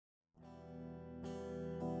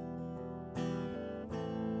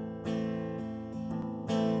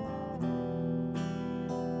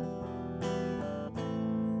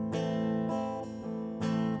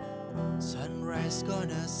Sunrise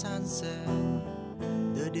gonna sunset,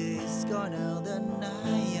 the day's gonna the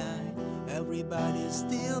night. Everybody's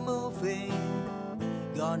still moving,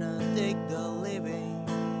 gonna take the living.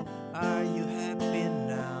 Are you happy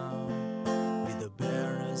now with the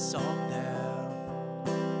barrenness of there?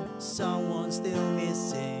 Someone's still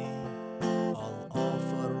missing all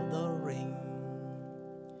over the ring.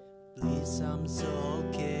 Please, I'm so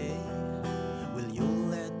okay. Will you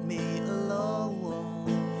let me alone?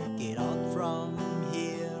 Get out from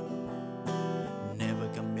here, never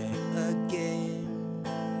come back again.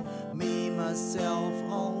 Me, myself,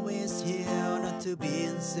 always here, not to be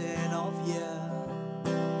insane of yeah.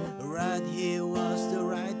 Right here was the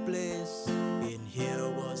right place, in here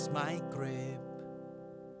was my crib.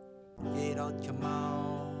 Get out, come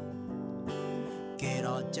on, get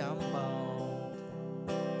out, jump out.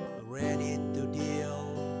 Ready to deal,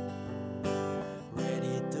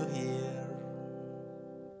 ready to hear.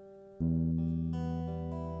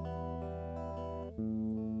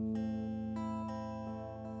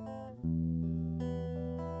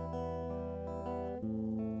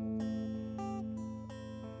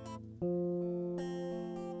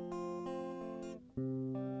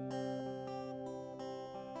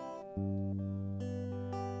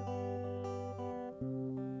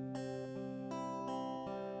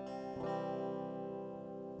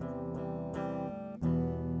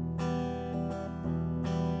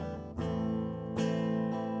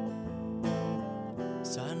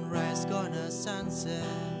 Sunrise gonna sunset,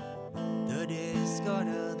 the day's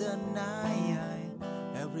gonna the night.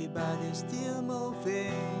 Everybody's still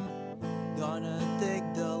moving, gonna take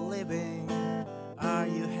the living. Are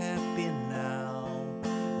you happy now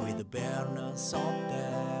with the barrenness out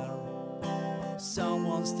there?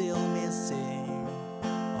 Someone's still missing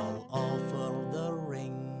all over the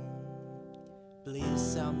ring.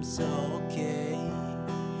 Please, I'm so okay.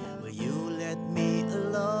 Will you let me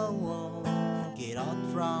alone? Get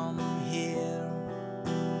out from here,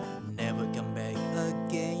 never come back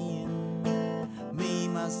again. Me,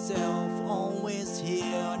 myself, always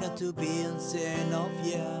here, not to be insane of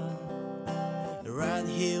yeah. Right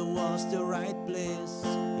here was the right place,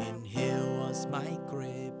 in here was my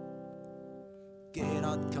crib. Get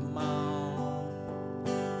out, come on,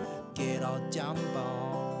 get out, jump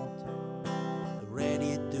out.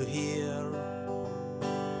 Ready to hear,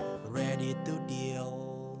 ready to deal.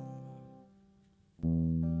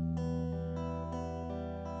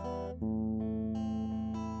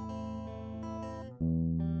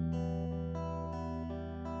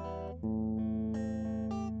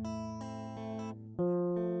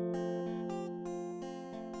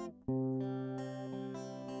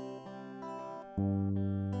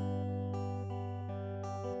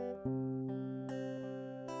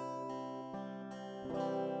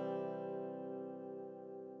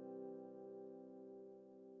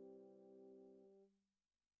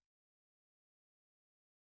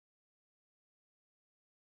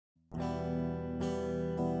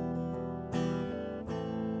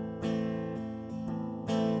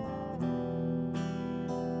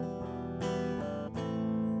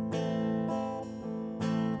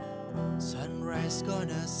 Sunrise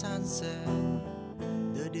gonna sunset,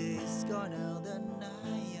 the day's gonna the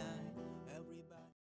night.